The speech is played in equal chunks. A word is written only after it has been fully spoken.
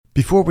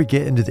Before we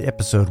get into the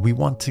episode, we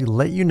want to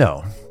let you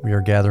know we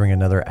are gathering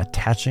another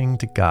Attaching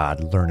to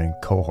God learning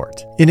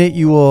cohort. In it,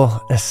 you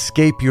will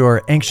escape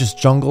your anxious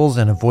jungles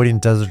and avoiding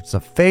deserts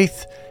of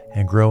faith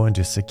and grow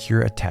into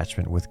secure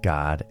attachment with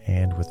God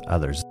and with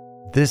others.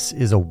 This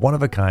is a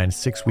one-of-a-kind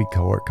 6-week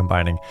cohort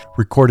combining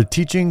recorded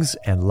teachings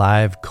and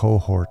live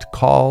cohort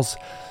calls. So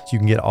you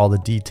can get all the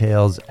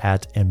details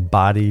at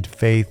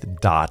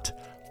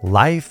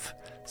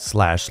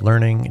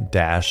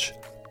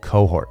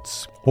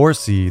embodiedfaith.life/learning-cohorts or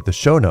see the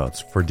show notes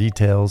for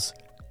details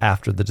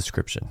after the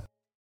description.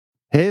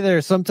 Hey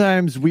there.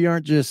 Sometimes we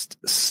aren't just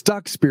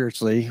stuck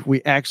spiritually.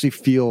 We actually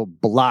feel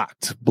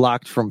blocked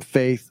from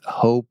faith,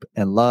 hope,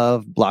 and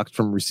love, blocked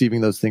from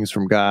receiving those things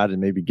from God and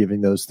maybe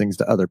giving those things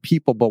to other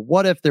people. But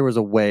what if there was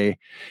a way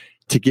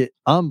to get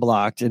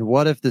unblocked? And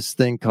what if this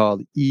thing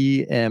called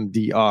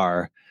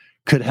EMDR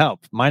could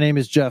help? My name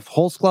is Jeff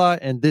Holzclaw,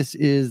 and this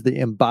is the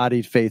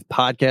Embodied Faith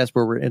podcast,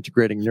 where we're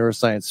integrating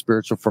neuroscience,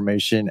 spiritual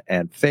formation,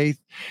 and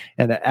faith.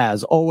 And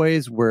as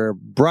always, we're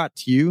brought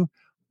to you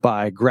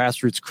by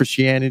Grassroots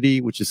Christianity,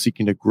 which is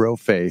seeking to grow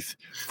faith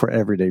for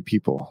everyday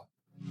people.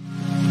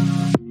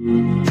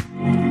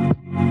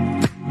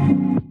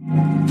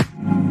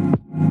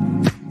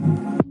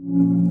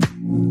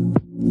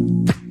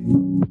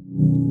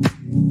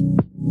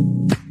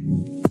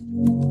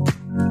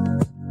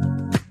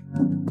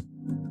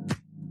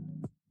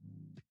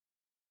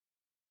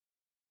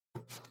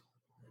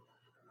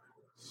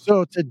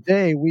 So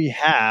today we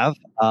have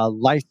a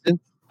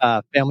licensed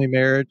family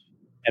marriage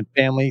and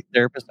family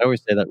therapist. I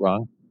always say that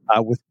wrong.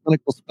 With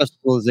clinical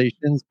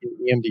specializations in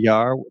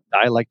EMDR, with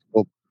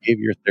dialectical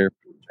behavior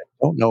therapy, which I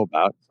don't know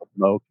about. So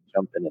Mo can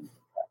jump in and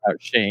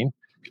Shane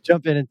could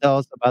jump in and tell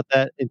us about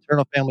that.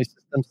 Internal family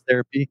systems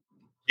therapy.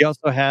 He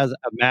also has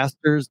a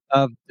master's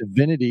of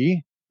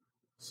divinity.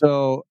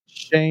 So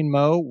Shane,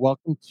 Mo,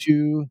 welcome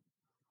to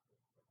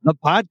the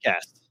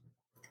podcast.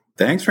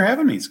 Thanks for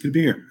having me. It's good to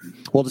be here.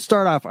 Well, to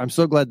start off, I'm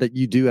so glad that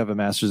you do have a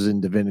master's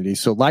in divinity.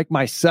 So like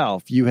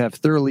myself, you have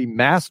thoroughly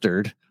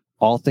mastered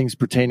all things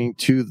pertaining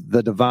to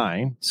the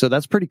divine. So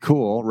that's pretty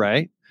cool,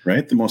 right?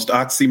 Right. The most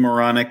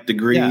oxymoronic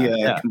degree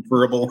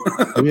conferable.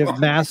 We have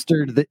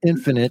mastered the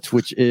infinite,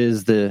 which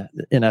is the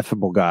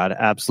ineffable God.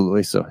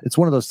 Absolutely. So it's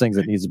one of those things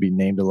that needs to be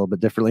named a little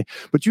bit differently.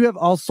 But you have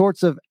all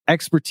sorts of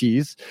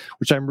expertise,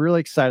 which I'm really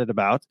excited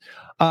about.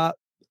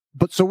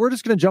 But so we're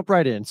just going to jump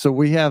right in. So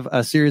we have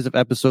a series of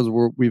episodes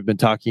where we've been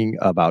talking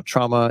about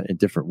trauma in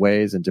different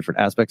ways and different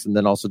aspects, and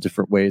then also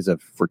different ways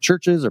for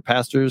churches or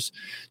pastors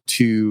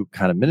to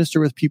kind of minister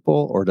with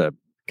people or to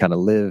kind of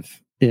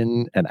live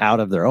in and out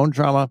of their own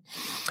trauma.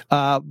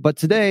 But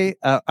today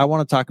I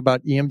want to talk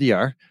about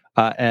EMDR.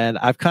 And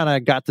I've kind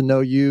of got to know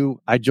you.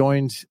 I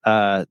joined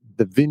the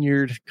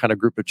Vineyard kind of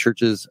group of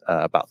churches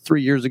about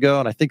 3 years ago.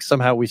 And I think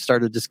somehow we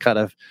started just kind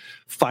of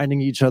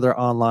finding each other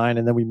online,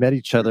 and then we met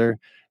each other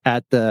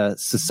at the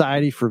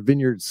Society for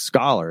Vineyard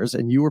Scholars,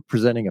 and you were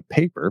presenting a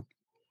paper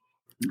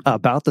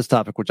about this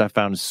topic, which I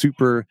found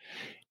super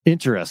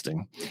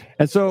interesting.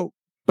 And so,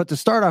 but to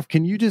start off,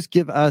 can you just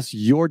give us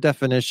your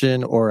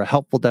definition or a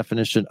helpful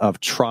definition of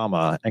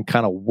trauma and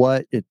kind of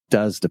what it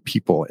does to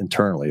people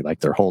internally, like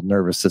their whole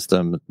nervous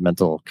system,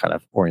 mental kind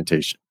of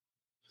orientation?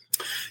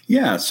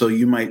 Yeah, so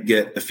you might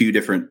get a few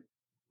different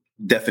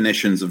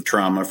definitions of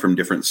trauma from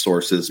different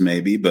sources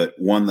maybe, but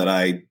one that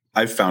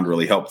I've found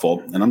really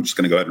helpful, and I'm just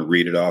going to go ahead and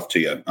read it off to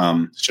you.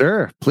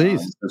 Sure,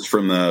 please. It's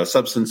from the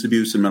Substance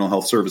Abuse and Mental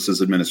Health Services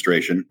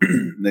Administration.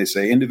 They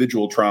say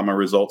individual trauma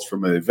results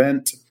from an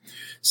event,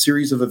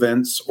 series of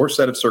events, or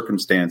set of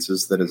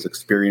circumstances that is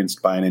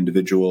experienced by an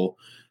individual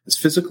as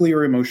physically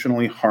or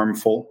emotionally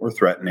harmful or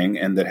threatening,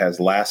 and that has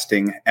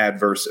lasting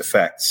adverse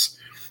effects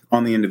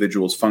on the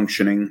individual's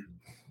functioning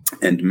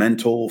and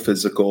mental,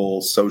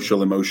 physical,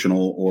 social,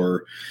 emotional,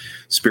 or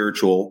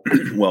spiritual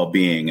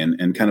well-being.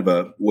 And kind of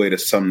a way to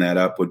sum that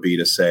up would be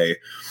to say,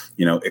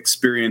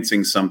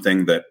 experiencing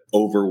something that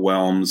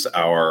overwhelms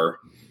our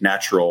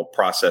natural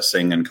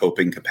processing and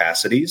coping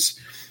capacities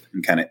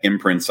and kind of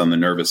imprints on the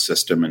nervous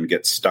system and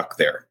gets stuck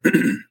there.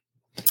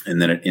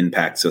 And then it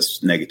impacts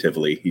us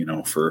negatively,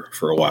 for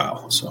a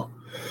while.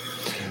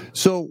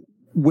 So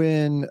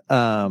when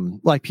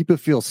like people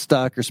feel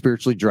stuck or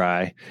spiritually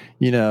dry,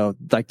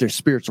 like there's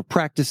spiritual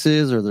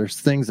practices or there's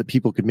things that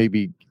people could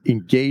maybe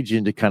engage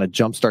in to kind of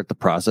jumpstart the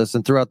process.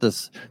 And throughout the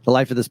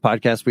life of this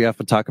podcast, we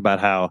often talk about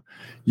how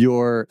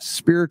your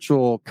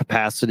spiritual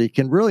capacity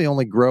can really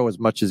only grow as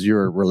much as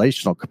your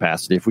relational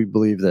capacity. If we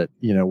believe that,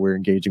 we're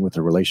engaging with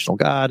a relational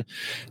God,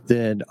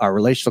 then our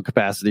relational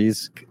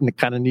capacities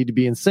kind of need to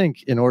be in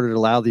sync in order to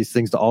allow these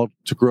things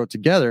to grow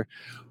together.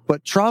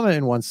 But trauma,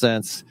 in one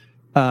sense,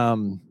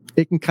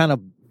 it can kind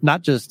of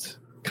not just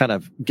kind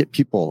of get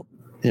people,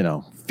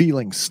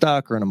 feeling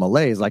stuck or in a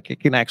malaise, like it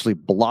can actually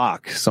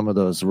block some of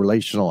those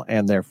relational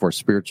and therefore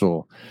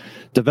spiritual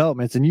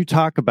developments. And you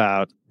talk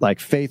about like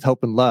faith,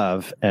 hope, and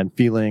love and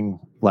feeling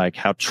like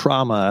how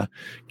trauma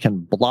can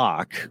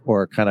block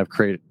or kind of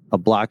create a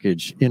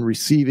blockage in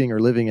receiving or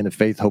living in a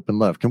faith, hope, and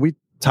love. Can we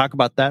talk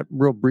about that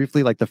real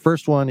briefly? Like the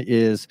first one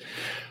is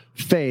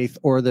faith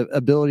or the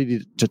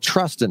ability to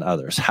trust in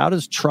others. How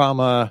does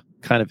trauma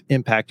kind of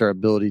impact our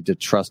ability to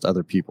trust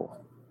other people?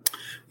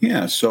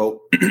 Yeah.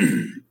 So,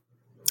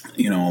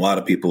 a lot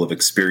of people have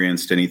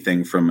experienced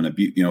anything from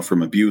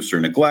from abuse or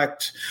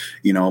neglect,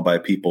 by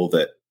people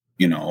that,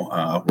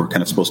 were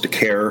kind of supposed to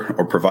care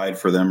or provide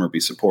for them or be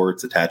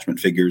supports, attachment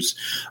figures.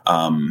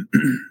 A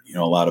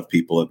lot of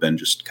people have been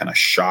just kind of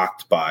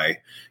shocked by,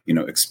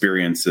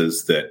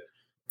 experiences that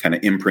kind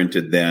of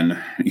imprinted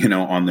then,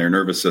 on their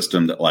nervous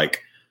system that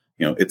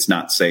it's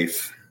not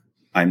safe.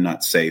 I'm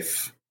not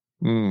safe.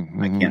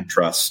 Mm-hmm. I can't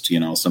trust,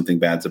 something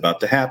bad's about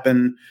to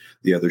happen.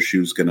 The other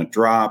shoe's going to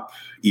drop.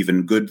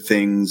 Even good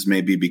things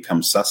maybe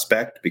become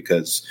suspect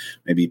because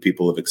maybe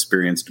people have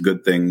experienced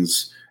good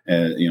things,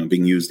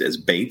 being used as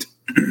bait,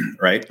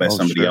 right, by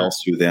somebody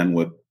else who then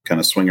would kind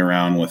of swing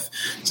around with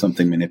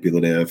something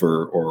manipulative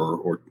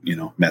or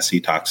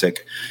messy,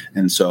 toxic.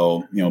 And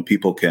so,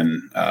 people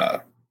can,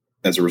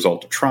 as a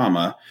result of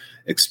trauma,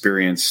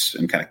 experience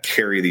and kind of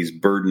carry these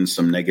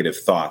burdensome negative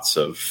thoughts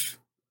of,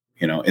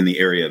 in the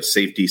area of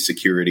safety,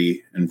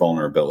 security, and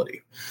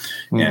vulnerability.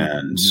 Mm-hmm.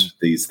 And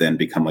these then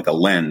become like a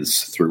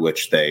lens through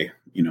which they,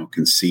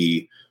 can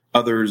see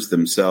others,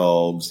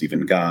 themselves,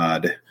 even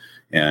God,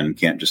 and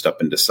can't just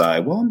up and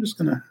decide, well, I'm just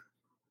going to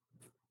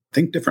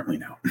think differently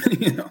now.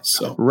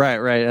 So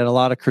right. And a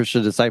lot of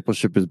Christian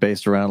discipleship is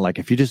based around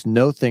if you just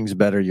know things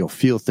better, you'll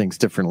feel things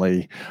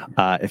differently.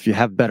 If you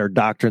have better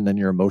doctrine, then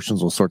your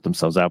emotions will sort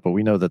themselves out. But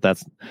we know that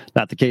that's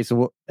not the case,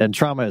 and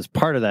trauma is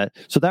part of that.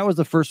 So that was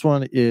the first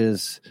one: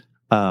 is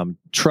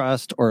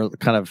trust, or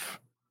kind of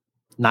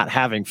not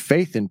having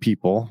faith in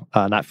people,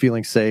 not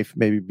feeling safe,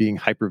 maybe being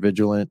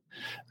hypervigilant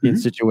in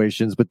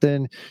situations. But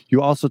then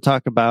you also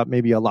talk about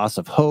maybe a loss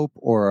of hope,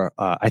 or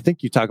I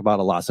think you talk about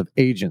a loss of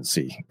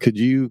agency. Could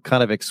you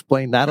kind of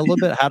explain that a little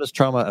bit? How does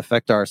trauma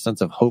affect our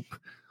sense of hope,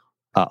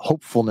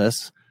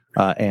 hopefulness,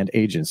 and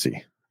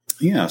agency?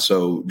 Yeah.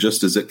 So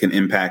just as it can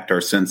impact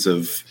our sense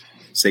of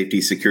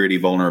safety, security,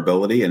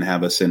 vulnerability, and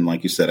have us in,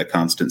 like you said, a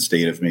constant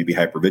state of maybe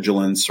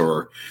hypervigilance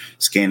or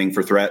scanning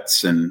for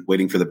threats and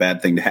waiting for the bad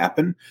thing to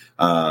happen.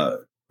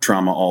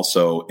 Trauma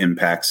also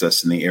impacts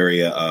us in the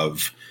area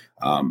of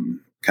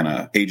kind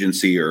of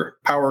agency or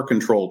power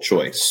control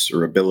choice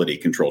or ability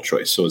control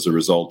choice. So as a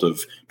result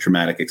of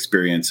traumatic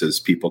experiences,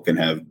 people can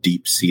have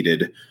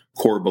deep-seated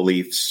core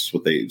beliefs,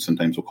 what they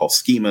sometimes will call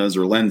schemas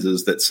or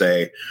lenses, that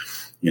say,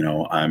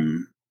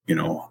 I'm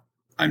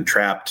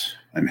trapped,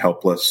 I'm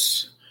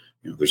helpless,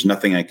 there's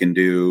nothing I can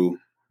do.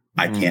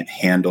 I can't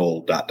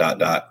handle ...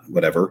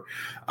 whatever.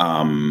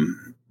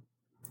 I'm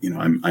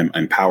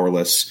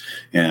powerless,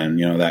 and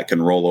that can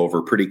roll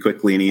over pretty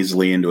quickly and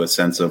easily into a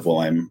sense of,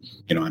 well, I'm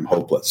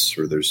hopeless,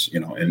 or there's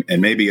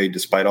and maybe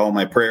despite all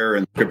my prayer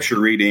and scripture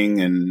reading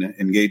and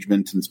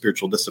engagement in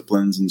spiritual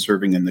disciplines and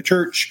serving in the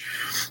church,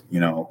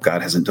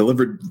 God hasn't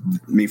delivered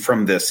me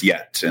from this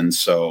yet, and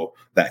so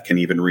that can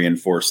even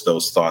reinforce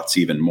those thoughts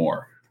even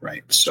more.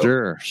 Right. So,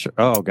 sure.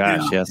 Oh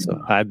gosh. Yeah.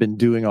 So I've been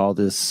doing all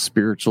this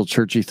spiritual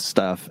churchy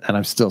stuff and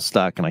I'm still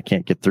stuck and I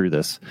can't get through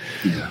this.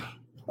 Yeah.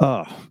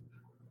 Oh,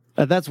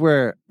 and that's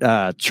where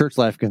church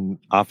life can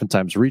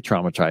oftentimes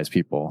re-traumatize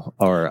people,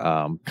 or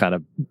kind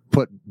of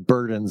put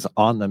burdens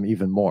on them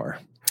even more.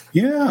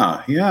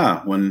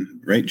 Yeah.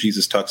 When, right,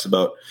 Jesus talks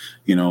about,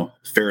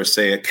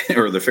 Pharisaic,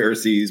 or the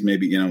Pharisees,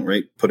 maybe,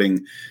 right,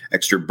 putting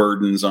extra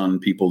burdens on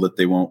people that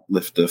they won't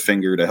lift a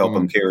finger to help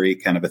them carry,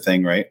 kind of a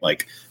thing, right?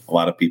 Like a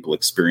lot of people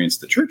experience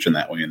the church in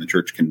that way, and the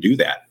church can do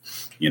that,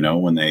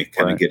 when they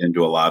kind of get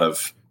into a lot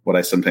of what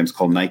I sometimes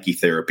call Nike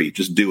therapy.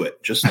 Just do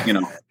it. Just,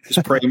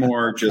 just pray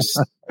more, just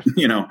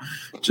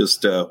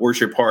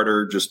worship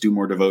harder, just do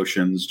more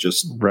devotions,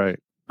 just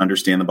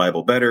understand the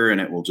Bible better,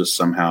 and it will just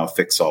somehow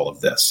fix all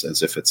of this,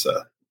 as if it's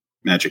a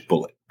magic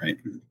bullet, right?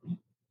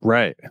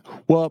 Right.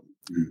 Well,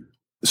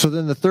 so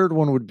then the third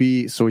one would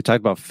be, so we talked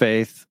about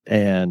faith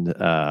and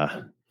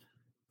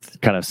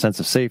kind of sense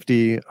of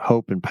safety,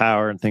 hope and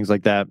power and things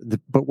like that.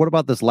 But what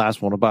about this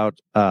last one about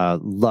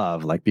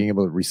love, like being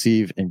able to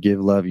receive and give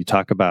love? You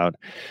talk about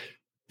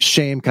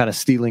shame kind of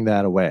stealing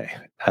that away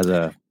as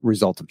a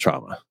result of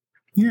trauma.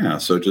 Yeah.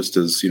 So just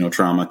as,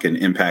 trauma can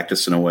impact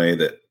us in a way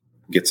that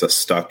gets us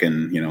stuck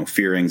in,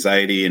 fear,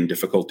 anxiety, and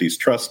difficulties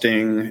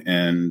trusting.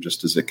 And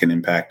just as it can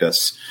impact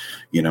us,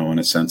 in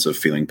a sense of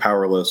feeling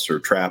powerless or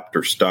trapped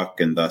or stuck,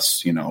 and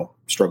thus,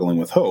 struggling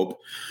with hope.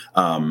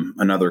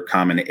 Another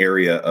common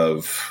area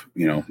of,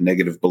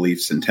 negative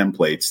beliefs and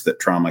templates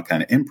that trauma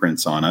kind of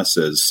imprints on us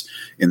is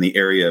in the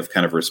area of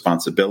kind of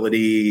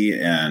responsibility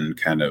and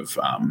kind of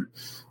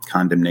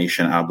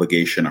condemnation,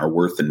 obligation, our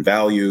worth and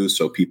value.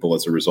 So people,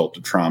 as a result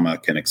of trauma,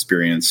 can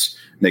experience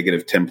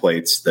negative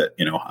templates that,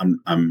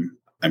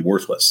 I'm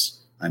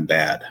worthless, I'm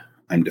bad,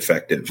 I'm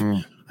defective,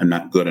 I'm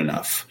not good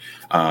enough.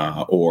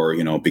 Or,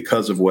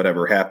 because of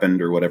whatever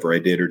happened or whatever I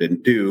did or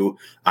didn't do,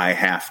 I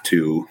have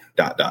to ...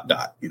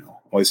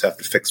 Always have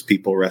to fix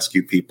people,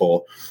 rescue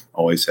people,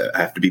 always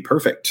have to be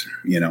perfect,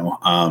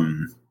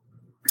 I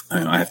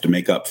have to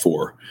make up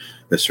for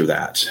this or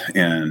that.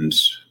 And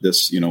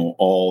this,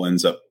 all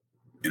ends up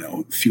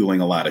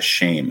fueling a lot of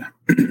shame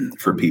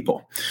for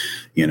people,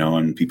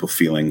 and people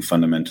feeling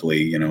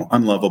fundamentally,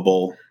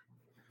 unlovable,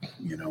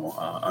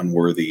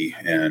 unworthy.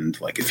 And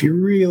like, if you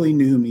really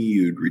knew me,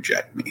 you'd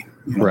reject me.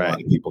 Right. A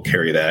lot of people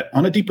carry that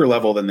on a deeper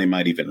level than they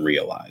might even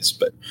realize.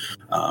 But,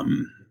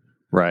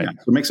 right.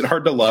 So it makes it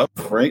hard to love,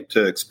 right?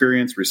 To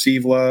experience,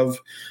 receive love,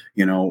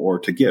 or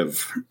to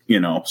give,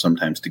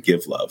 sometimes to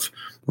give love.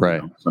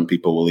 Right. Some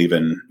people will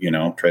even,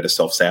 try to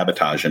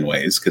self-sabotage in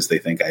ways because they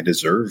think I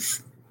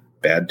deserve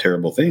bad,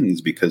 terrible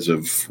things because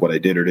of what I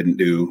did or didn't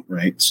do.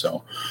 Right.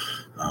 So,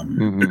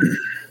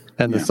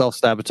 and the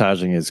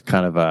self-sabotaging is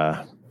kind of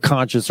a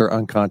conscious or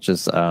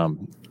unconscious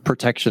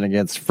protection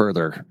against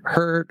further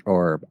hurt,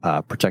 or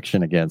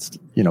protection against,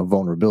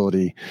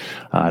 Vulnerability.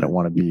 I don't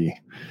want to be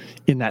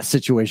in that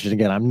situation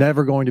again. I'm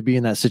never going to be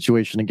in that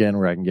situation again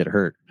where I can get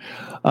hurt.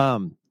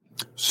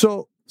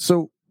 So,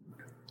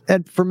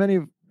 and for many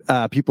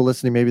people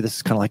listening, maybe this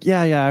is kind of like,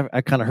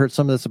 I kind of heard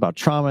some of this about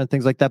trauma and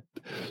things like that.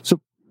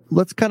 So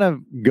let's kind of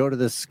go to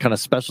this kind of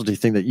specialty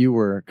thing that you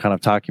were kind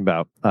of talking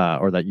about,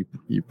 or that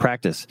you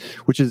practice,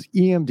 which is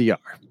EMDR.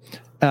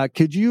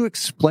 Could you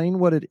explain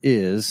what it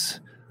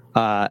is,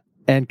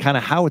 and kind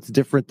of how it's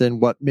different than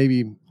what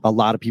maybe a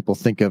lot of people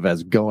think of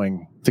as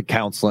going to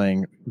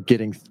counseling,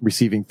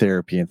 receiving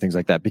therapy and things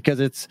like that? Because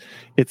it's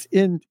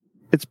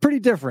pretty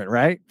different,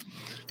 right?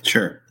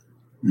 Sure.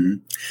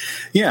 Mm-hmm.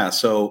 Yeah.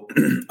 So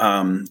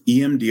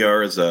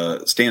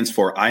EMDR stands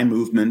for eye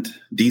movement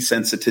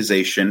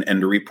desensitization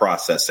and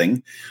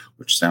reprocessing,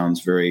 which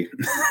sounds very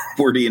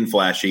wordy and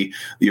flashy.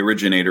 The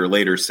originator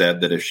later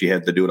said that if she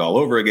had to do it all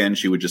over again,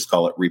 she would just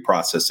call it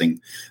reprocessing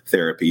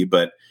therapy.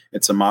 But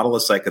it's a model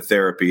of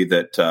psychotherapy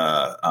that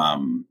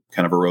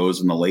kind of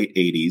arose in the late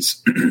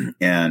 80s.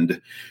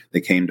 And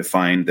they came to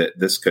find that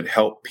this could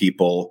help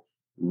people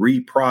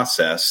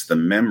reprocess the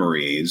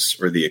memories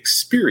or the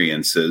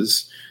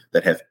experiences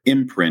that have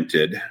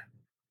imprinted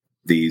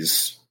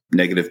these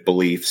negative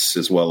beliefs,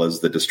 as well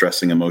as the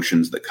distressing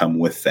emotions that come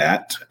with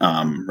that,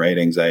 right?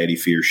 Anxiety,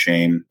 fear,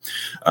 shame.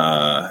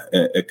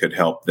 It could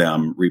help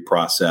them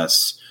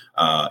reprocess,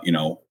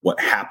 what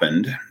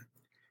happened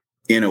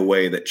in a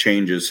way that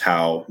changes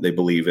how they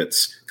believe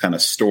it's kind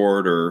of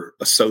stored or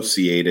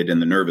associated in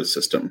the nervous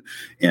system.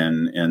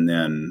 And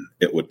then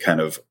it would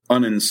kind of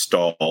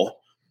uninstall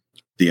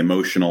the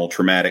emotional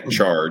traumatic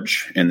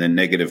charge and then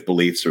negative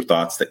beliefs or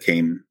thoughts that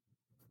came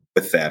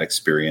with that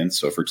experience.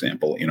 So, for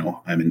example,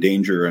 I'm in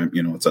danger,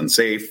 it's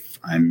unsafe,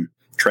 I'm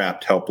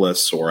trapped,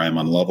 helpless, or I'm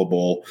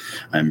unlovable,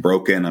 I'm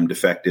broken, I'm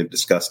defective,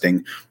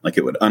 disgusting. Like,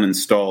 it would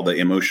uninstall the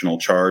emotional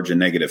charge and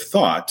negative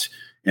thought,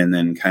 and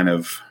then kind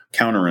of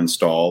counter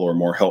install or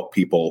more help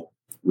people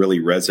really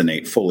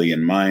resonate fully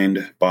in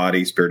mind,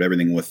 body, spirit,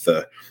 everything with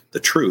the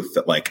truth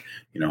that, like,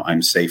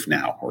 I'm safe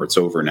now, or it's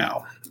over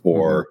now,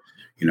 or,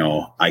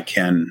 I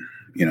can,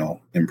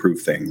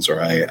 improve things, or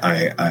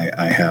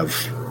I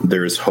have,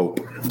 there's hope,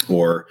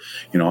 or,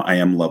 I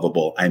am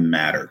lovable, I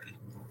matter.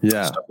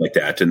 Yeah. Stuff like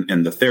that.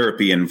 And the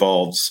therapy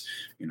involves,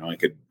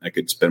 I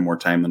could spend more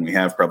time than we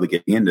have probably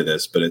getting into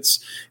this, but it's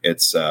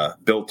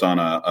built on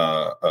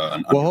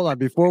well, hold on.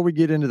 Before we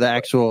get into the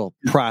actual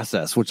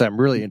process, which I'm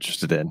really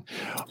interested in,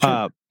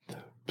 Sure.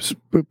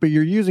 But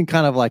you're using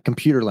kind of like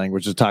computer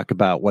language to talk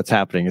about what's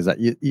happening. Is that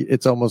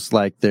it's almost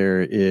like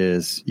there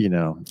is,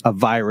 a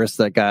virus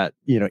that got,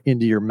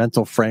 into your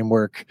mental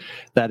framework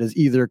that is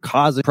either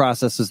causing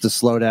processes to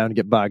slow down and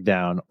get bogged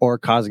down, or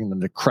causing them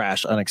to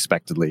crash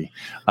unexpectedly.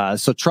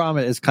 So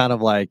trauma is kind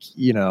of like,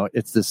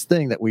 it's this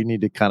thing that we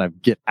need to kind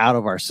of get out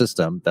of our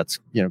system that's,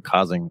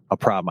 causing a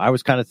problem. I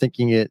was kind of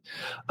thinking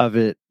of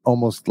it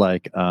almost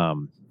like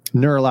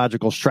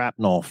neurological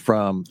shrapnel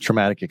from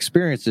traumatic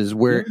experiences,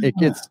 where it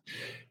gets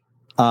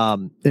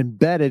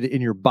embedded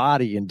in your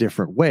body in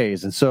different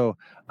ways. And so,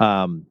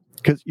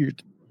 because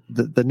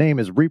the name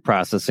is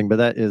reprocessing, but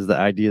that is the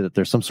idea that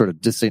there's some sort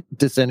of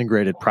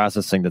disintegrated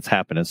processing that's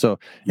happening. So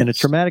in a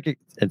traumatic,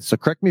 and so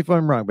correct me if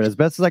I'm wrong, but as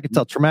best as I can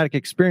tell, traumatic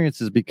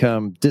experiences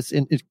become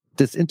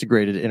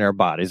disintegrated in our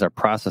bodies. Our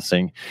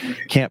processing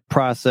can't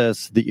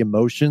process the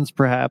emotions,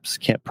 perhaps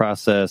can't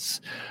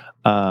process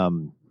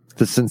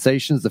the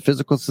sensations, the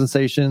physical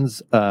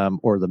sensations,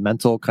 or the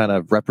mental kind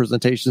of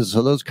representations.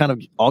 So those kind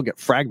of all get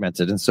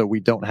fragmented. And so we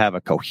don't have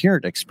a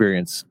coherent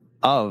experience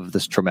of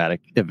this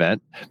traumatic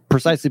event.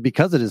 Precisely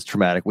because it is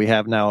traumatic, we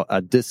have now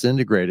a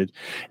disintegrated,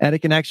 and it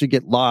can actually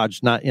get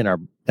lodged not in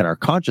our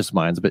conscious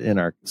minds, but in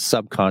our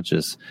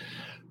subconscious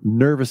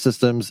nervous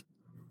systems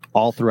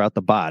all throughout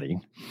the body.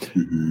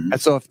 Mm-hmm. And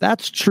so if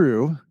that's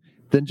true,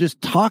 then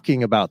just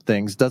talking about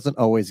things doesn't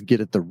always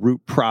get at the root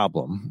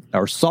problem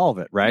or solve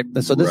it, right?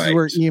 And so this is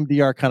where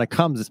EMDR kind of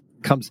comes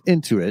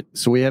into it.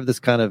 So we have this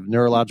kind of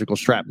neurological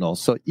shrapnel.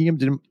 So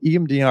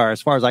EMDR,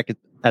 as far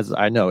as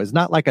I know, is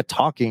not like a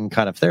talking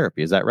kind of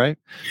therapy. Is that right?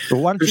 So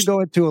why don't you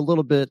go into a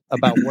little bit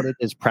about what it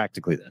is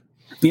practically then?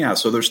 Yeah,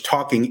 so there's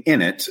talking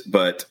in it,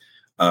 but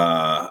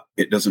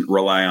it doesn't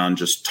rely on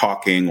just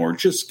talking or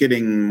just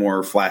getting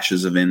more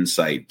flashes of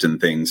insight and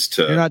things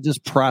to... You're not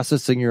just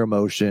processing your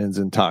emotions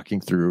and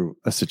talking through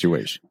a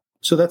situation.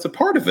 So that's a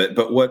part of it.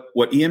 But what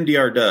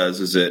EMDR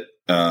does is it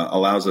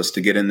allows us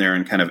to get in there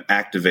and kind of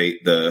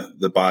activate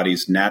the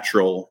body's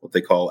natural, what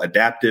they call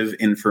adaptive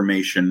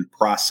information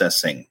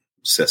processing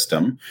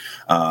system,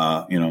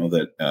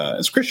 that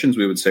as Christians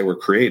we would say we're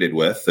created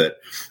with, that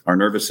our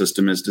nervous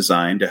system is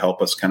designed to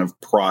help us kind of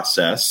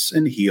process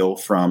and heal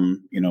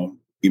from,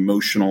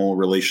 emotional,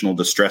 relational,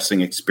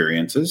 distressing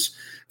experiences,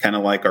 kind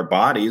of like our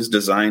body is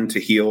designed to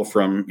heal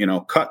from,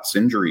 cuts,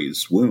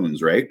 injuries,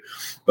 wounds, right?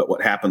 But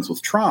what happens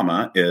with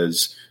trauma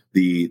is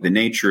the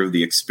nature of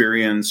the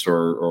experience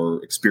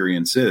or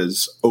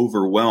experiences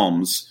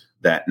overwhelms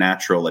that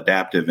natural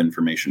adaptive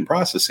information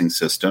processing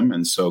system,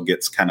 and so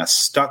gets kind of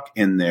stuck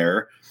in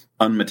there,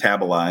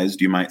 unmetabolized,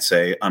 you might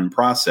say,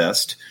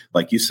 unprocessed,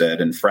 like you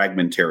said, in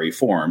fragmentary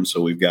form. So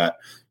we've got,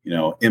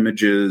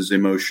 images,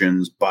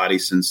 emotions, body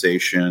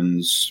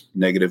sensations,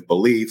 negative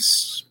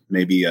beliefs,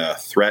 maybe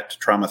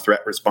trauma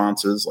threat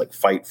responses like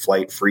fight,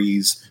 flight,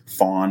 freeze,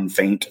 fawn,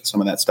 faint, some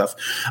of that stuff.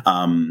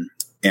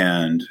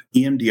 And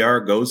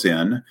EMDR goes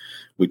in.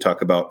 We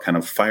talk about kind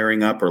of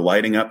firing up or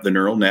lighting up the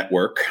neural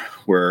network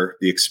where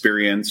the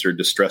experience or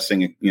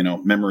distressing,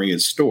 memory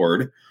is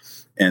stored,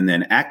 and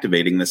then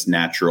activating this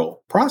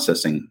natural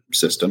processing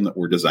system that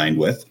we're designed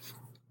with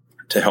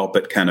to help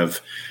it kind of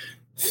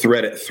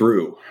thread it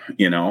through,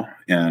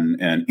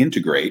 and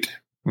integrate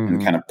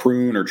and kind of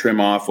prune or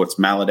trim off what's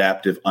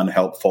maladaptive,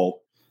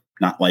 unhelpful,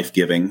 not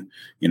life-giving,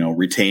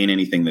 retain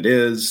anything that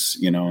is,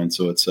 and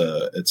so it's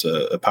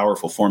a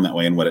powerful form that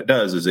way. And what it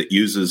does is it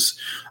uses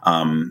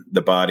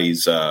the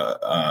body's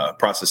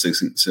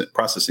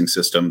processing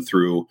system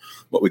through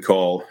what we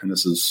call, and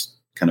this is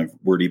kind of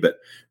wordy, but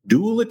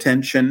dual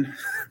attention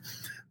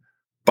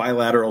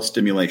bilateral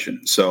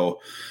stimulation. So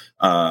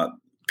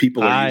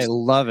people I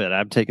love it.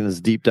 I'm taking this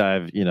deep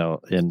dive,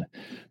 in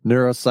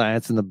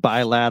neuroscience and the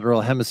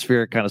bilateral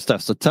hemispheric kind of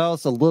stuff. So tell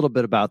us a little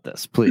bit about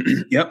this,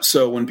 please. Yep.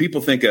 So when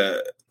people think of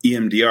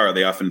EMDR,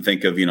 they often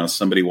think of,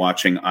 somebody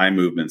watching eye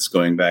movements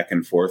going back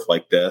and forth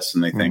like this,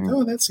 and they think,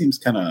 oh, that seems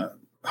kind of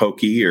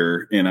hokey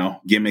or,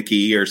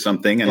 gimmicky or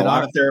something. And a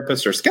lot of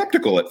therapists are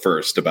skeptical at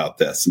first about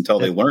this until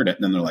they learn it.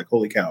 And then they're like,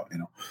 holy cow,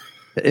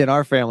 In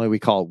our family, we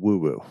call it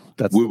woo-woo.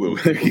 That's woo-woo.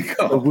 There you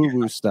go. The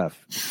woo-woo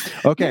stuff.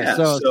 Okay,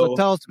 so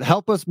tell us,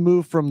 help us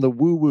move from the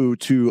woo-woo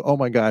to, oh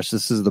my gosh,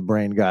 this is the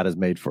brain God has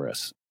made for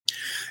us.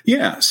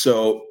 Yeah,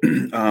 so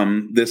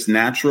this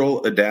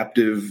natural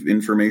adaptive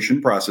information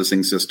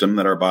processing system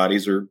that our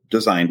bodies are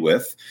designed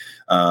with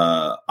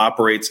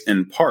operates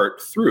in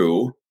part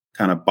through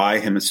kind of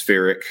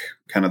bihemispheric,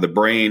 kind of the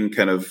brain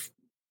kind of,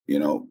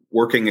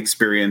 working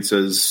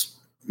experiences,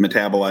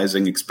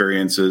 metabolizing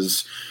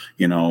experiences,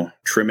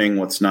 trimming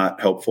what's not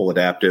helpful,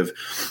 adaptive.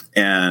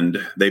 And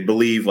they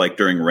believe like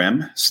during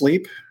REM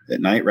sleep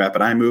at night,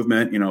 rapid eye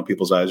movement,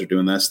 people's eyes are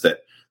doing this,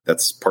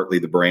 that's partly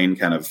the brain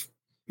kind of,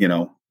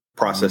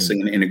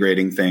 processing and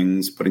integrating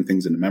things, putting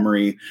things into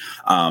memory.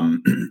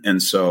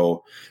 And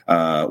so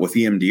with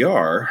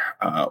EMDR,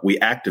 we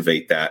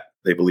activate that.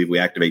 They believe we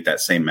activate that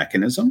same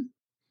mechanism.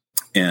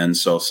 And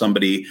so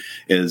somebody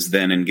is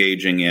then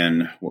engaging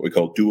in what we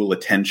call dual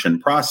attention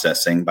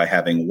processing by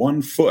having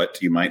one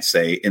foot, you might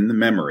say, in the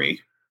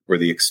memory or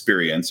the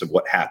experience of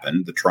what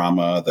happened, the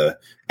trauma, the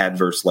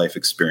adverse life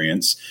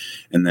experience,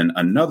 and then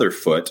another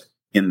foot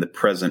in the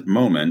present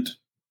moment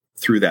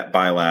through that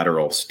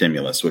bilateral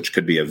stimulus, which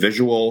could be a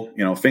visual,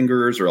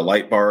 fingers or a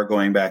light bar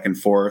going back and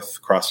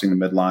forth, crossing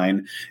the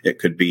midline. It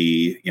could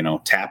be,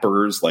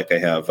 tappers, like I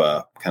have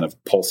kind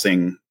of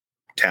pulsing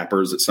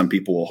tappers that some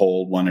people will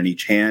hold one in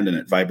each hand and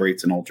it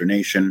vibrates in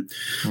alternation.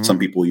 Some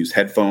people use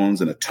headphones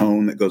and a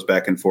tone that goes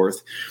back and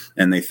forth.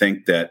 And they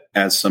think that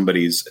as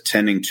somebody's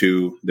attending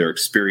to their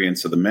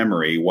experience of the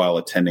memory while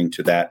attending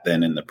to that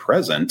then in the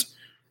present,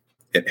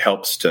 it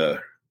helps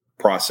to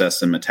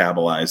process and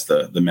metabolize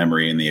the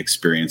memory and the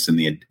experience in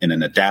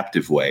an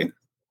adaptive way.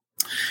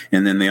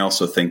 And then they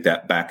also think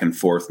that back and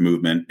forth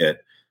movement,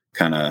 it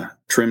kind of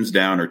trims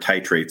down or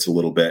titrates a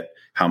little bit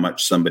how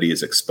much somebody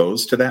is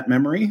exposed to that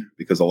memory,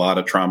 because a lot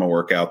of trauma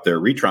work out there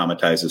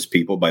re-traumatizes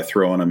people by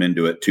throwing them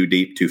into it too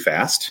deep, too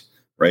fast,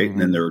 right?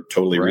 And then they're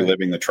totally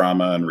reliving the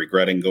trauma and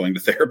regretting going to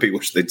therapy,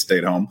 wish they'd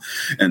stayed home.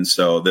 And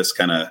so this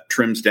kind of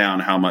trims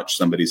down how much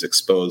somebody's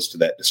exposed to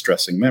that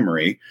distressing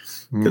memory,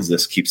 because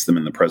this keeps them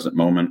in the present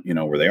moment,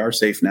 where they are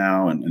safe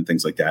now and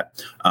things like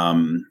that.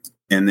 And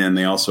then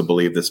they also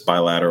believe this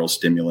bilateral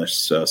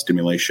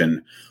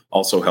stimulation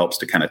also helps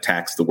to kind of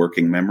tax the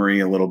working memory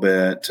a little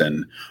bit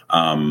and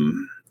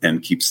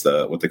keeps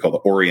what they call the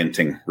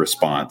orienting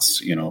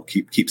response,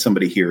 keep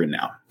somebody here and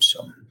now.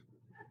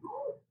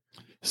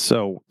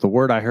 So the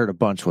word I heard a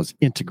bunch was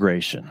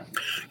integration.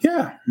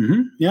 Yeah.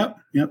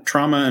 Yep.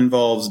 Trauma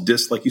involves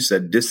like you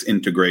said,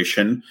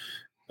 disintegration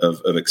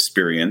of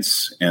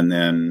experience. And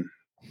then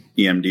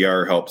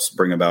EMDR helps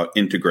bring about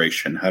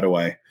integration. How do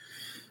I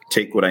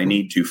take what I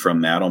need to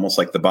from that? Almost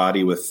like the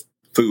body with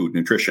food,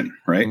 nutrition,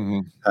 right?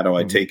 How do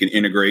I take and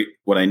integrate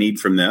what I need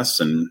from this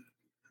and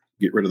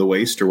get rid of the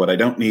waste or what I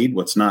don't need,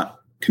 what's not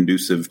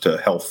conducive to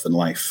health and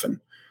life? And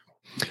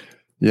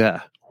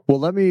yeah. Well,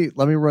 let me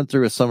run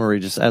through a summary.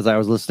 Just as I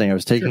was listening, I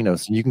was taking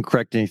notes, and you can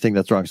correct anything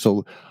that's wrong.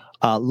 So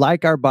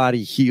like our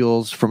body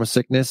heals from a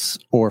sickness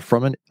or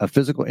from a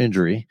physical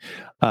injury,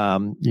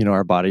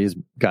 our bodies,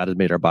 God has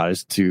made our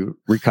bodies to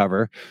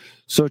recover.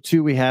 So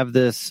too, we have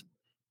this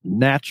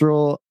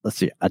natural,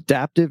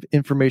 adaptive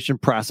information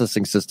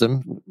processing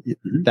system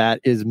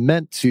that is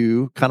meant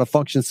to kind of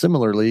function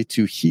similarly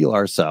to heal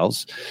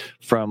ourselves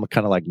from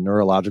kind of like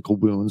neurological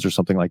wounds or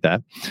something like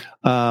that.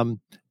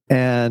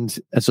 And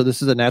so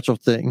this is a natural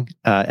thing,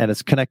 and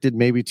it's connected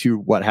maybe to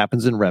what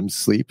happens in REM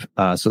sleep.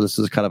 So this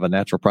is kind of a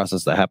natural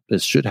process that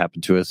should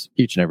happen to us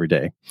each and every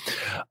day.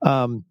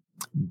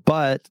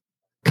 But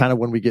kind of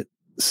when we get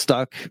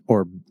stuck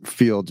or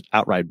feel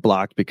outright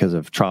blocked because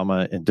of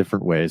trauma in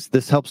different ways,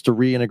 this helps to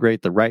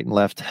reintegrate the right and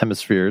left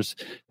hemispheres.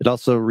 It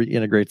also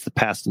reintegrates the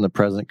past and the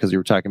present, because you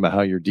were talking about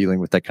how you're dealing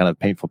with that kind of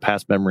painful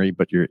past memory,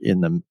 but you're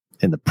in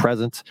the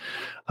present,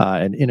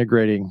 and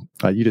integrating,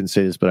 you didn't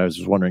say this, but I was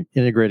just wondering,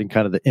 integrating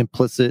kind of the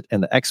implicit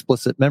and the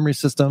explicit memory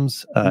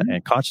systems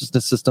and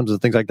consciousness systems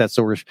and things like that.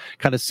 So we're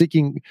kind of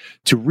seeking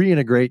to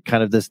reintegrate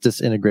kind of this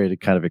disintegrated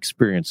kind of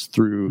experience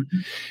through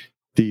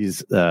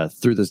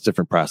through this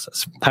different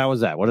process. How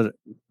was that? What did it?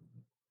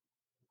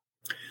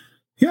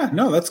 Yeah,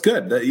 no, that's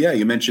good.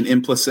 You mentioned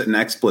implicit and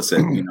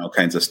explicit,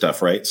 kinds of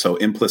stuff, right? So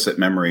implicit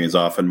memory is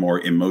often more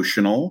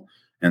emotional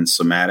and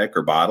somatic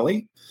or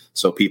bodily.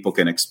 So people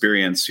can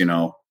experience,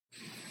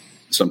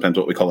 sometimes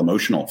what we call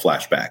emotional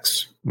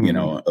flashbacks,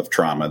 of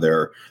trauma.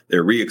 They're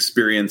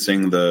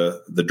re-experiencing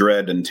the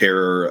dread and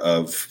terror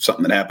of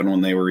something that happened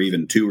when they were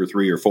even 2 or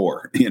 3 or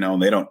 4. They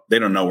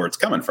don't know where it's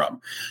coming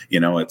from.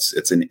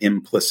 It's an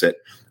implicit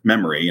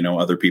memory.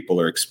 Other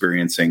people are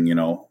experiencing,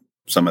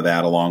 some of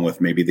that along with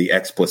maybe the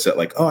explicit,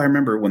 like, oh, I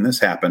remember when this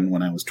happened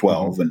when I was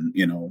 12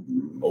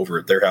 and, over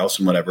at their house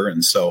and whatever.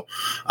 And so,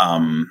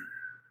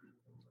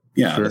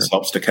 sure. This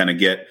helps to kind of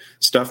get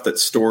stuff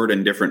that's stored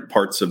in different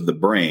parts of the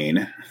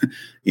brain,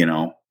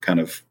 kind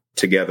of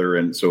together,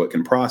 and so it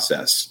can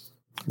process.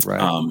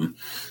 Right.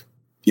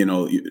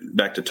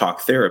 Back to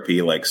talk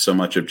therapy, like so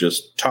much of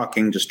just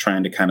talking, just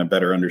trying to kind of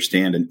better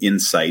understand and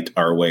insight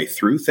our way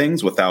through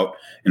things without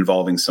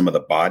involving some of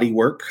the body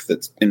work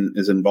that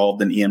is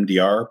involved in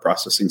EMDR,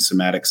 processing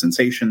somatic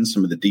sensations,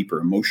 some of the deeper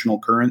emotional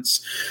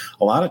currents.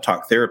 A lot of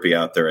talk therapy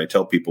out there, I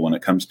tell people when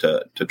it comes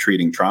to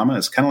treating trauma,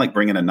 is kind of like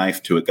bringing a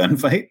knife to a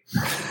gunfight.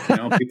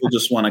 People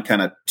just want to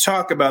kind of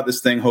talk about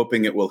this thing,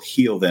 hoping it will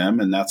heal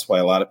them. And that's why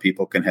a lot of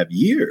people can have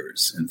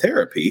years in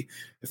therapy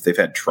if they've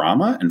had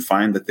trauma and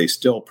find that they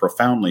still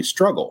profoundly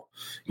struggle,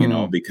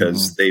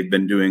 because they've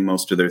been doing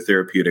most of their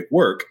therapeutic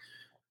work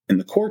in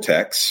the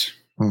cortex,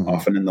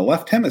 often in the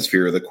left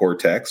hemisphere of the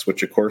cortex,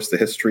 which, of course, the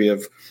history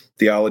of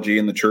theology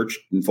and the church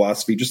and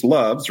philosophy just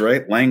loves,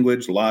 right?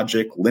 Language,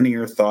 logic,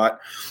 linear thought,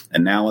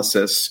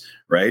 analysis,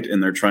 right?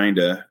 And they're trying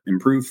to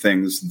improve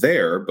things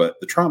there, but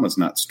the trauma is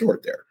not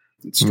stored there.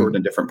 It's stored in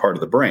a different part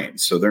of the brain.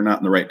 So they're not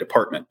in the right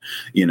department,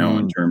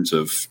 in terms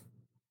of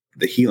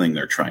the healing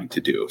they're trying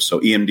to do. So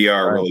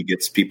EMDR really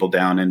gets people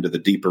down into the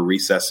deeper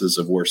recesses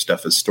of where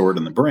stuff is stored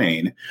in the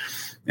brain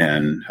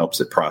and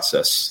helps it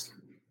process.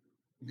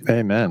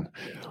 Amen.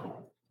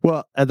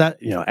 Well, that,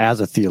 as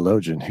a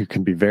theologian who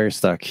can be very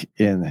stuck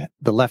in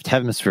the left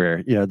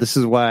hemisphere, this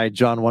is why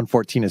John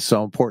 1:14 is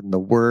so important. The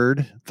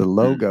word, the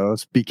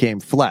logos, became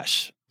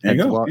flesh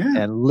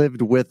and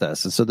lived with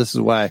us. And so this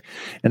is why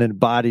an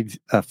embodied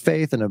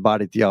faith and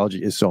embodied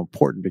theology is so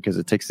important, because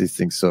it takes these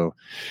things so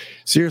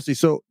seriously.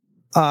 So,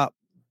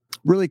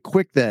 really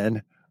quick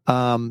then,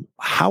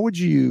 how would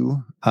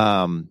you,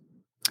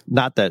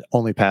 not that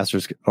only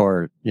pastors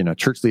or,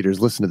 church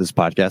leaders listen to this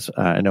podcast.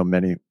 I know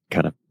many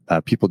kind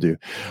of people do,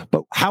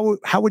 but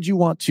how would you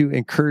want to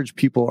encourage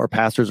people or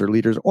pastors or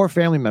leaders or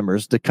family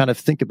members to kind of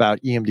think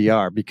about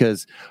EMDR?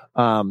 Because,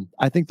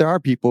 I think there are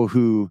people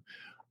who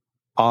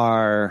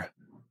are,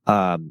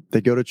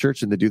 they go to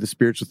church and they do the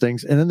spiritual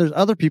things. And then there's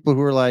other people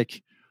who are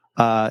like,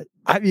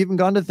 I've even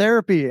gone to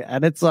therapy,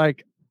 and it's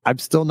like, I'm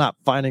still not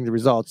finding the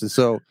results. And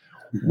so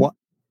what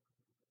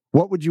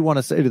would you want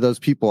to say to those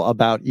people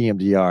about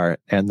EMDR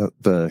and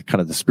the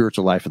kind of the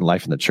spiritual life and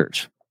life in the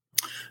church?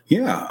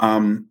 Yeah.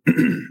 I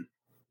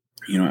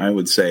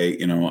would say,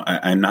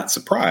 I'm not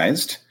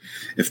surprised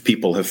if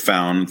people have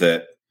found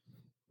that,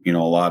 a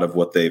lot of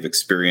what they've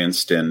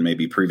experienced in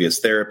maybe previous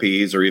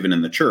therapies or even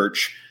in the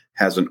church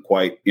hasn't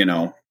quite,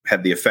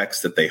 had the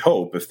effects that they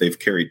hope if they've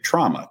carried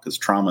trauma, because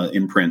trauma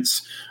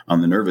imprints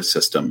on the nervous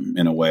system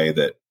in a way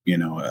that,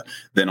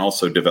 then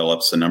also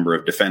develops a number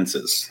of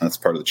defenses. That's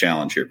part of the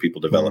challenge here. People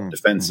develop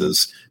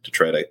defenses to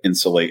try to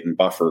insulate and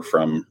buffer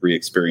from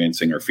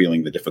re-experiencing or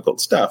feeling the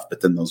difficult stuff, but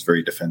then those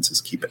very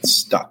defenses keep it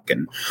stuck.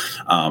 And,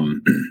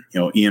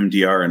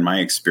 EMDR, in my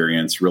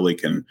experience, really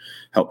can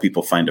help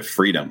people find a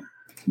freedom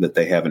that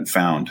they haven't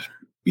found,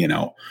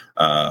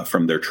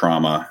 from their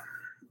trauma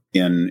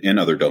in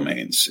other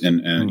domains,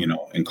 and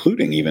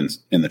including even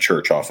in the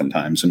church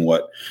oftentimes. And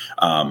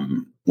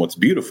what's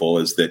beautiful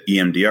is that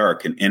EMDR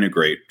can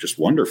integrate just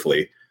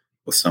wonderfully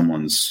with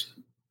someone's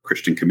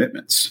Christian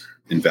commitments.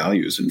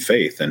 values and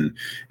faith. And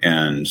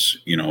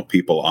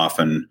people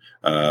often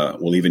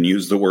will even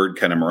use the word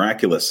kind of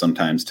miraculous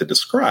sometimes to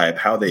describe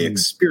how they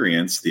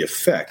experience the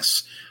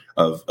effects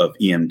of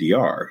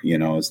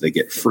EMDR, as they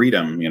get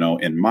freedom,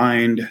 in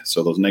mind.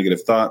 So those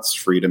negative thoughts,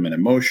 freedom in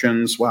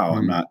emotions. Wow,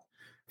 I'm not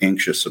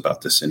anxious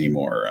about this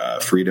anymore.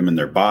 Freedom in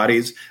their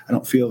bodies. I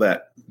don't feel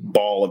that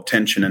ball of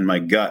tension in my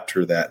gut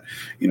or that,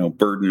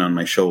 burden on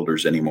my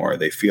shoulders anymore.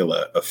 They feel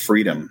a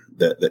freedom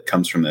that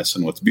comes from this.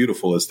 And what's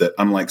beautiful is that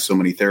unlike so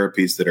many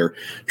therapies that are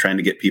trying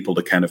to get people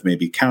to kind of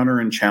maybe counter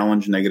and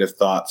challenge negative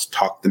thoughts,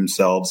 talk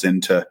themselves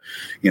into,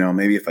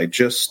 maybe if I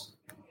just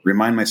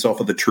remind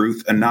myself of the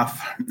truth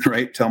enough,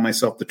 right? Tell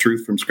myself the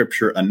truth from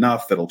scripture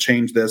enough, it'll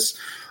change this.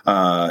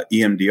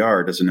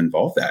 EMDR doesn't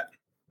involve that.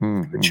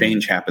 The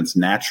change happens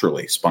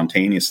naturally,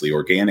 spontaneously,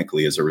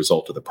 organically as a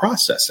result of the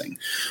processing.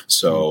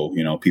 So,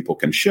 people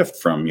can shift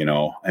from,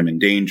 I'm in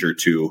danger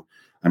to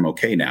I'm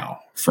okay now,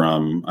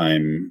 from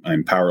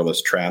I'm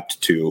powerless, trapped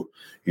to,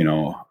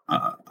 I'm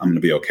going to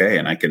be okay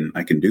and I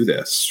can do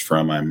this,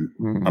 from I'm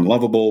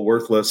unlovable,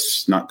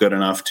 worthless, not good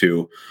enough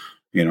to,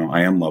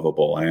 I am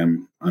lovable.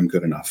 I'm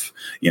good enough.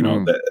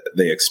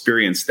 They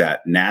experience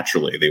that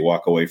naturally. They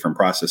walk away from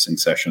processing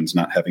sessions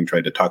not having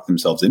tried to talk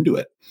themselves into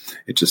it.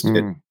 It just,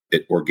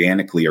 it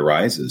organically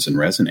arises and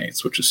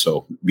resonates, which is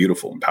so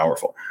beautiful and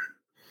powerful.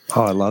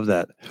 Oh, I love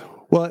that.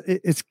 Well,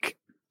 it's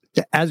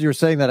as you were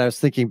saying that, I was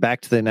thinking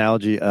back to the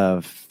analogy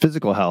of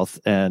physical health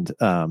and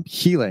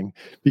healing,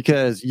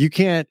 because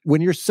when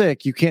you're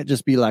sick, you can't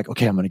just be like,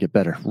 okay, I'm going to get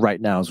better.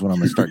 Right now is when I'm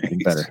going to start getting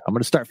better. I'm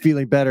going to start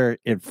feeling better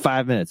in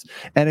 5 minutes.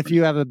 And if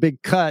you have a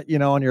big cut,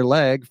 on your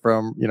leg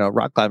from,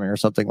 rock climbing or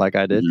something like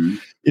I did,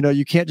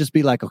 you can't just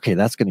be like, okay,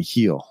 that's going to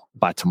heal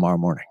by tomorrow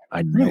morning.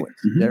 I know it.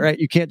 Right?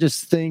 You can't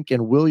just think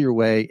and will your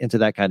way into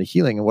that kind of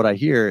healing. And what I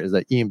hear is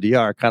that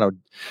EMDR kind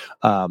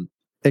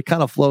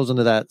of flows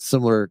into that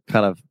similar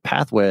kind of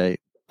pathway,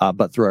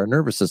 but through our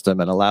nervous system,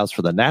 and allows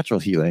for the natural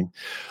healing.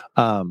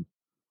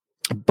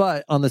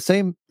 But on the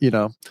same,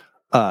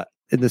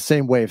 in the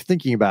same way of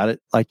thinking about it,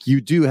 like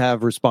you do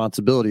have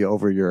responsibility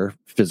over your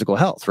physical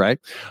health, right?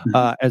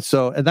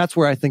 And that's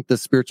where I think the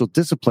spiritual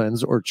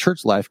disciplines or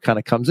church life kind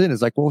of comes in.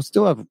 Is like, well, we'll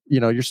still have,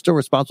 you're still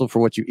responsible for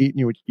what you eat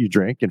and you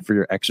drink, and for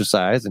your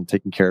exercise and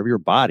taking care of your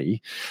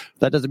body.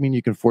 That doesn't mean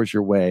you can force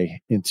your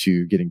way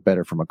into getting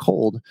better from a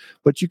cold,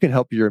 but you can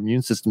help your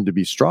immune system to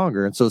be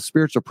stronger. And so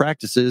spiritual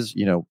practices,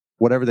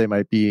 whatever they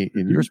might be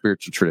in your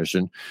spiritual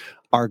tradition,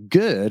 are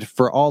good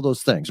for all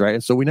those things, right?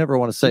 And so we never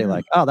want to say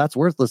like, oh, that's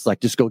worthless,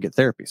 like just go get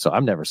therapy. So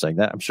I'm never saying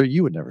that. I'm sure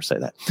you would never say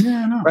that.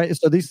 Yeah, no. Right?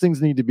 So these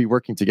things need to be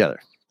working together.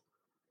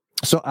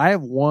 So I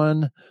have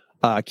one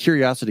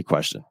curiosity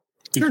question.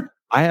 Sure.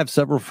 I have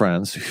several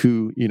friends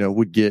who,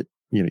 would get,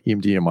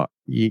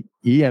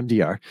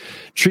 EMDR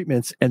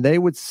treatments, and they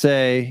would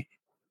say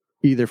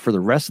either for the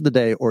rest of the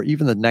day or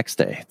even the next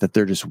day that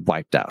they're just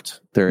wiped out.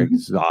 They're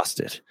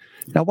exhausted.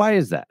 Now, why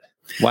is that?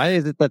 Why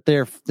is it that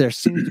there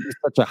seems to be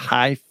such a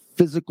high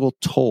physical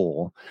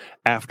toll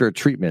after a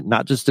treatment,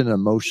 not just an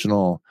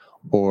emotional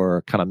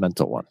or kind of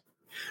mental one?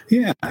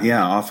 Yeah.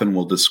 Often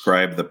we'll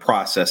describe the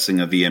processing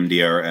of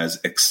EMDR as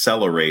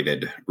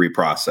accelerated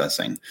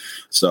reprocessing.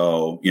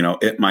 So,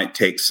 it might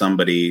take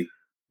somebody,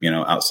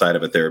 outside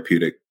of a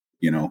therapeutic,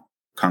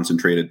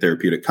 concentrated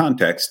therapeutic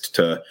context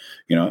to,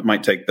 it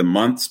might take them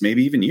months,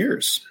 maybe even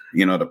years,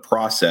 to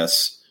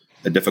process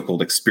a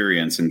difficult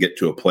experience and get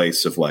to a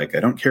place of like, I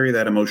don't carry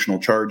that emotional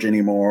charge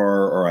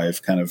anymore, or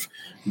I've kind of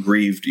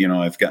grieved,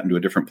 I've gotten to a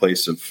different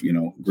place of,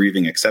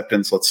 grieving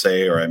acceptance, let's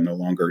say, or I'm no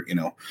longer,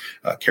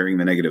 carrying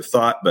the negative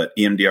thought. But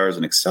EMDR is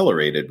an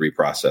accelerated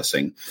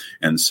reprocessing.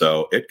 And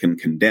so it can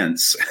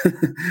condense,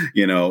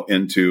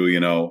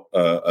 into,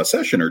 a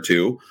session or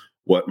two,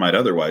 what might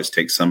otherwise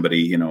take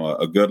somebody,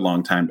 a good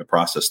long time to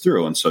process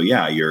through. And so,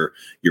 you're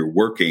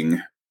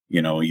working,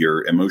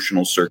 your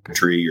emotional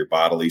circuitry, your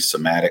bodily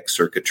somatic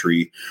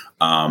circuitry.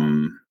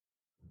 And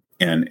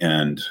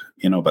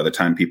by the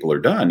time people are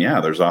done,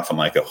 there's often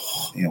like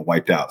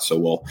wiped out. So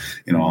we'll,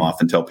 I'll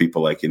often tell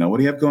people like, what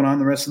do you have going on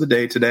the rest of the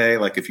day today?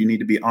 Like if you need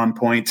to be on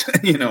point,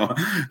 at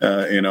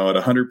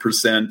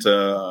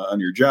 100% on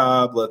your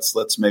job,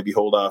 let's maybe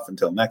hold off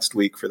until next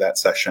week for that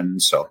session.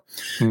 So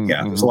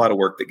there's a lot of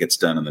work that gets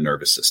done in the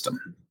nervous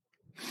system.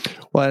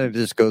 Well, and it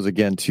just goes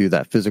again to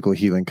that physical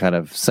healing kind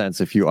of sense.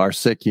 If you are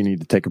sick, you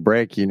need to take a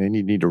break. You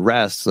need to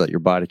rest so that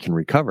your body can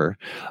recover.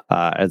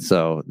 And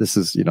so this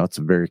is, it's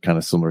a very kind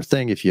of similar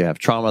thing. If you have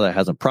trauma that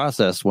hasn't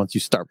processed, once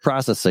you start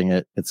processing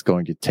it, it's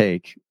going to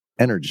take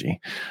energy.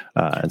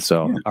 And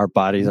so our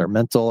bodies, our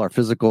mental, our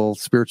physical,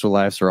 spiritual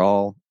lives are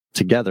all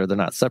together. They're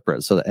not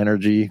separate. So the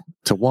energy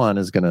to one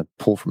is going to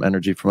pull from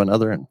energy from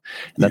another. And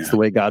that's the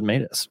way God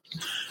made us.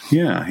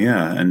 Yeah.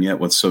 And yet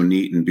what's so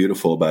neat and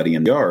beautiful about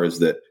EMDR is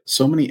that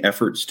so many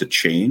efforts to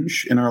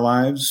change in our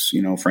lives,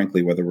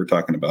 frankly, whether we're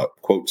talking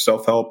about, quote,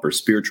 self-help or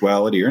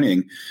spirituality or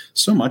anything,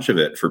 so much of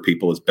it for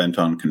people is bent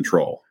on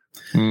control.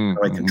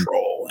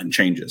 Control. and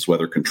changes,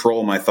 whether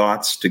control my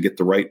thoughts to get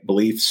the right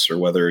beliefs or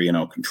whether,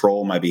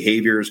 control my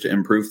behaviors to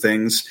improve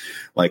things.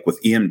 Like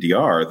with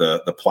EMDR,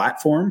 the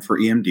platform for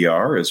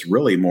EMDR is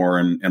really more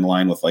in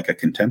line with like a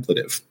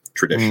contemplative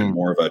tradition,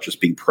 more of a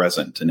just being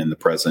present and in the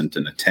present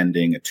and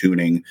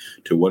attuning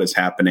to what is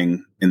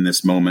happening in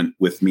this moment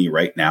with me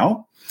right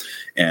now.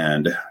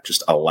 And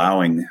just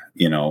allowing,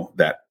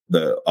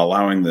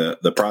 allowing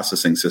the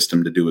processing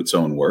system to do its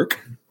own work,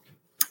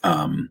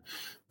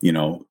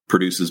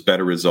 produces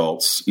better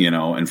results,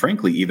 and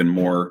frankly, even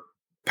more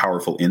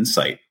powerful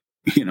insight,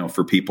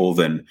 for people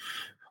than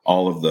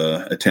all of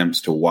the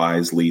attempts to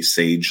wisely,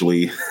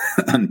 sagely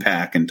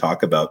unpack and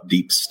talk about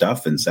deep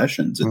stuff in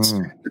sessions.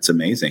 It's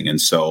amazing.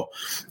 And so,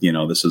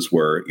 this is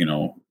where,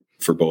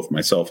 for both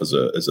myself as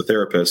a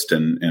therapist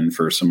and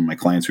for some of my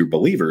clients who are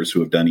believers who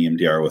have done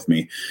EMDR with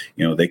me,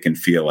 they can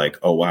feel like,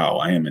 oh, wow,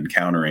 I am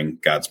encountering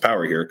God's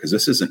power here because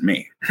this isn't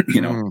me,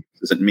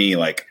 this isn't me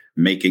like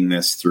making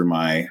this through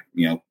my,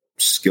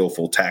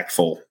 skillful,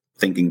 tactful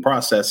thinking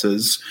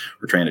processes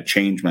or trying to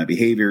change my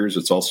behaviors.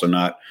 It's also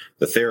not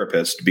the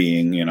therapist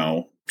being,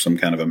 some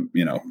kind of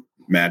a,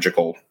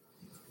 magical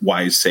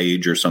wise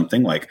sage or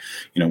something. Like,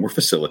 we're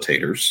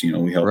facilitators,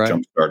 we help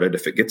jumpstart it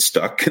if it gets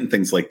stuck and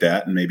things like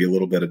that, and maybe a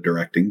little bit of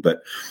directing,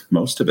 but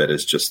most of it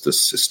is just the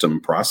system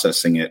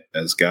processing it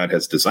as God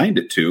has designed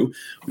it to.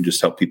 We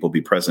just help people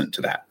be present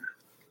to that.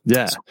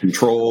 Yeah. So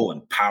control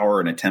and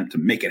power and attempt to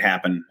make it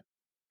happen.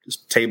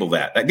 Just table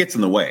that. That gets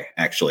in the way,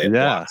 actually.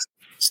 Yeah,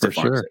 for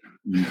sure.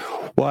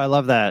 Well, I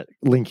love that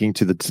linking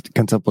to the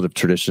contemplative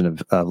tradition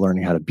of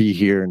learning how to be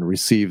here and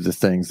receive the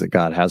things that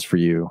God has for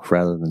you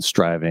rather than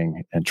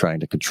striving and trying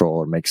to control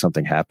or make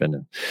something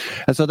happen.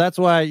 And so that's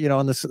why,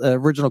 on this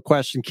original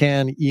question,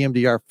 can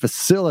EMDR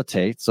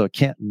facilitate? So it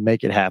can't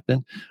make it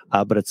happen,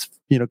 but it's,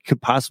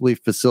 could possibly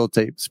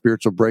facilitate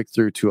spiritual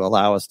breakthrough to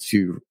allow us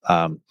to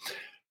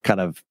kind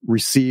of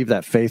receive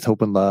that faith,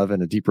 hope, and love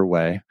in a deeper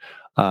way.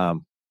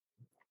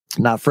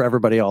 Not for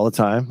everybody all the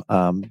time,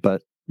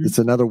 but it's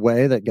another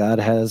way that God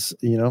has,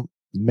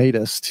 made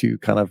us to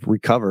kind of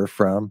recover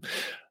from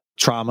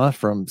trauma,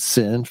 from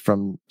sin,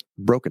 from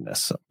brokenness.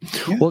 So,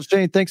 Well,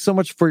 Shane, thanks so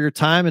much for your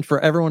time. And for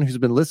everyone who's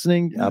been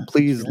listening,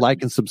 please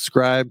like and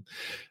subscribe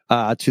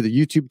to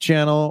the YouTube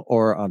channel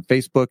or on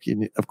Facebook.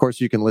 And of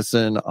course, you can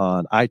listen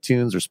on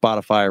iTunes or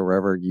Spotify or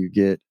wherever you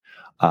get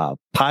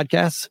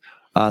podcasts.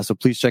 So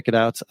please check it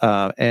out.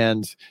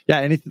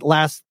 Any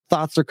last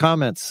thoughts or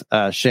comments,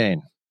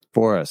 Shane,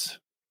 for us?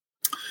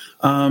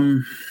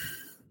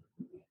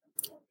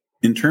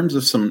 In terms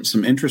of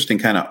some interesting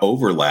kind of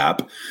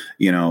overlap,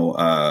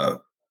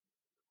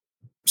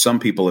 some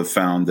people have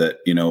found that,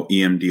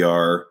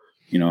 EMDR,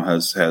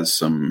 has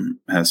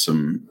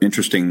some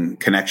interesting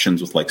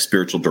connections with like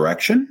spiritual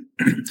direction,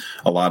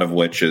 a lot of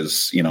which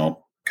is,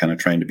 kind of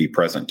trying to be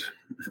present,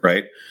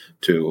 right?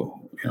 To,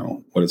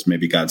 what is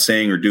maybe God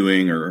saying or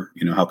doing, or,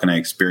 how can I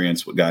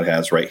experience what God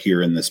has right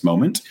here in this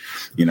moment?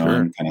 Sure.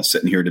 I'm kind of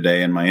sitting here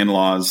today in my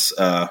in-laws,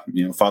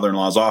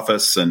 father-in-law's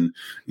office, and,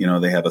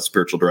 they have a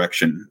spiritual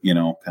direction,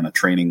 kind of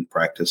training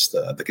practice,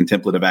 the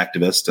contemplative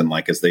activist. And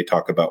like, as they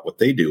talk about what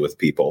they do with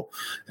people,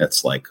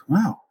 it's like,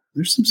 wow,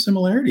 there's some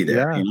similarity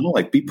there,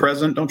 like be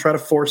present, don't try to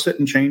force it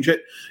and change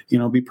it,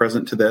 be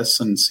present to this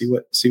and see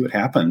what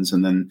happens.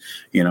 And then,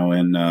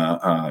 in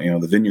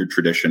the Vineyard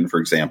tradition, for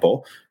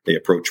example, they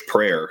approach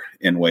prayer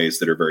in ways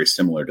that are very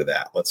similar to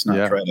that. Let's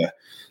not try to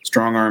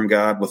strong arm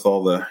God with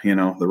all the,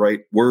 the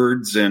right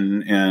words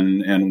and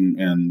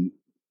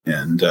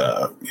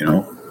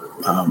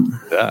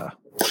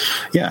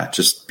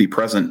just be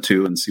present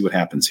to and see what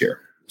happens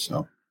here.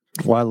 So.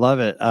 Well, I love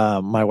it.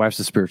 My wife's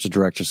a spiritual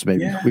director, so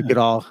maybe we could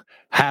all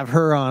have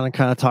her on and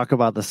kind of talk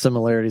about the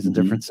similarities and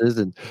differences.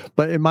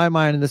 But in my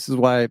mind, and this is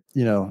why,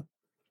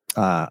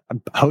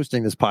 I'm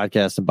hosting this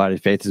podcast,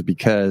 Embodied Faith, is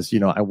because,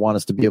 I want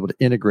us to be able to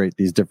integrate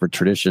these different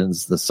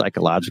traditions, the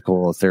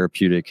psychological,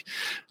 therapeutic,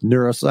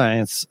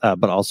 neuroscience,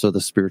 but also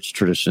the spiritual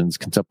traditions,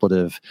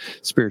 contemplative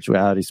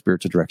spirituality,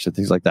 spiritual direction,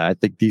 things like that. I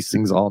think these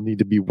things all need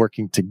to be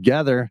working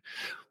together.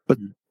 But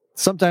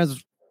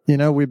sometimes,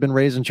 we've been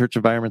raised in church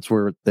environments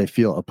where they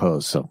feel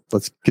opposed. So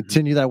let's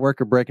continue that work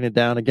of breaking it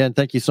down. Again,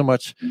 thank you so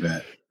much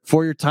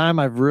for your time.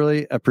 I've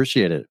really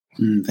appreciated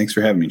it. Thanks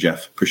for having me,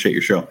 Jeff. Appreciate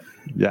your show.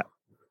 Yeah.